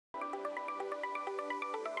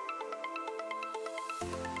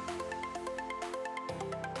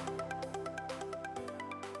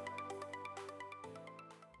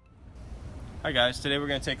Hi guys, today we're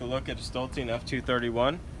going to take a look at a Stoelting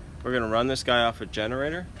F231. We're going to run this guy off a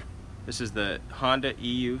generator. This is the Honda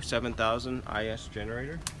EU7000is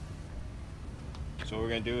generator. So what we're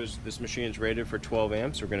going to do is, this machine is rated for 12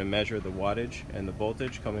 amps. We're going to measure the wattage and the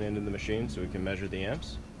voltage coming into the machine so we can measure the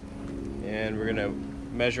amps. And we're going to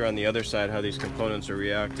measure on the other side how these components are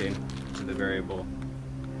reacting to the variable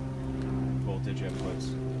voltage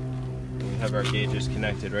inputs. And we have our gauges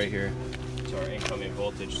connected right here to our incoming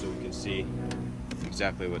voltage so we can see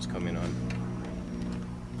exactly what's coming on.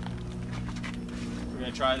 We're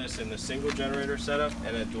going to try this in the single generator setup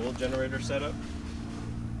and a dual generator setup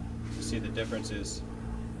to see the differences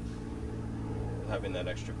of having that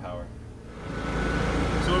extra power.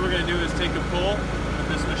 So what we're going to do is take a pull with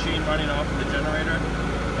this machine running off of the generator,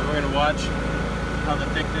 and we're going to watch how the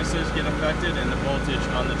thicknesses get affected and the voltage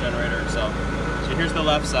on the generator itself. So here's the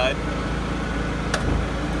left side.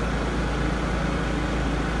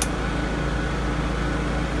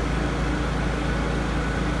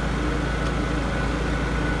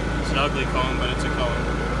 It's an ugly cone, but it's a cone.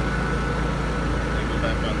 Let me go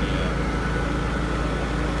back on the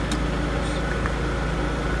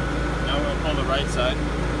now we're going to pull the right side.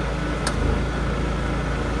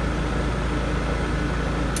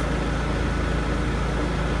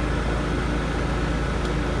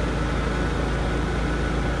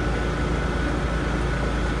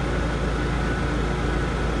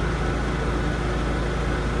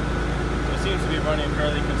 So it seems to be running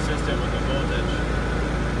fairly consistent with the voltage.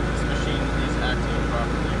 Acting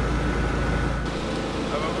properly.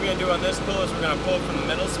 What we're going to do on this pull is we're going to pull from the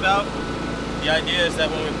middle spout. The idea is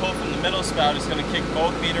that when we pull from the middle spout, it's going to kick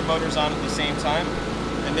both beater motors on at the same time,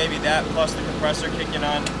 and maybe that plus the compressor kicking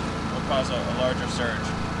on will cause a larger surge.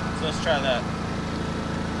 So let's try that.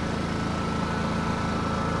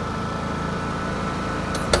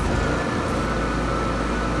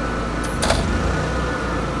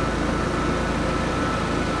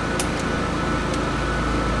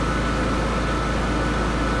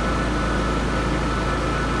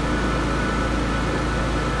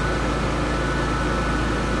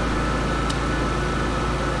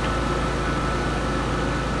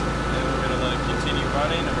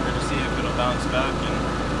 And we're going to see if it'll bounce back and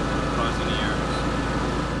cause any errors.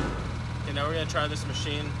 Okay, now we're going to try this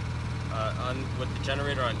machine with the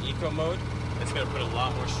generator on eco mode. It's going to put a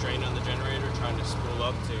lot more strain on the generator, trying to spool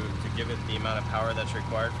up to give it the amount of power that's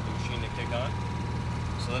required for the machine to kick on.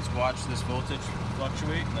 So let's watch this voltage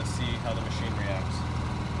fluctuate and let's see how the machine reacts.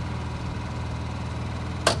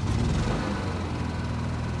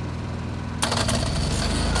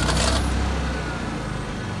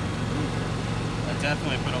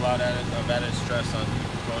 Definitely put a lot of added stress on the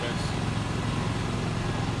components.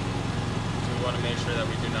 So we want to make sure that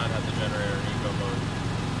we do not have the generator in eco mode.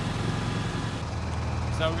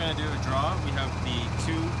 So now we're going to do a draw. We have the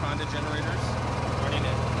two Honda generators running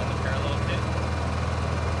it on the parallel kit.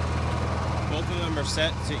 Both of them are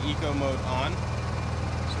set to eco mode on.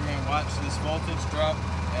 So we're going to watch this voltage drop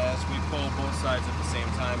as we pull both sides at the same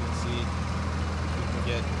time and see if we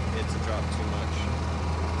can get it to drop too much.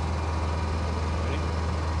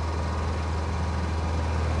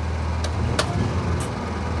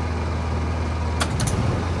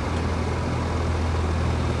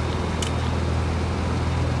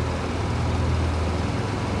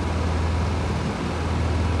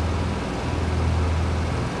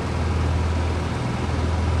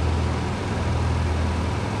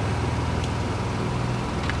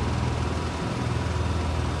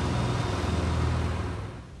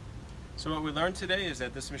 So what we learned today is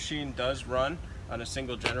that this machine does run on a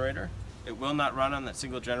single generator. It will not run on that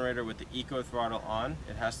single generator with the eco throttle on.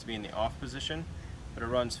 It has to be in the off position, but it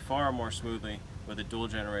runs far more smoothly with a dual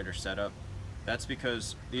generator setup. That's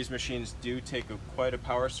because these machines do take quite a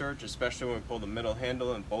power surge, especially when we pull the middle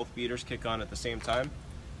handle and both beaters kick on at the same time.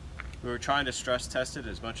 We were trying to stress test it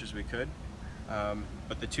as much as we could,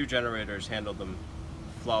 but the two generators handled them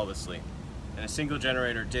flawlessly. And a single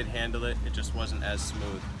generator did handle it, it just wasn't as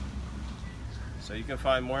smooth. So you can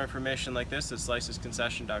find more information like this at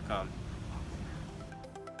slicesconcession.com.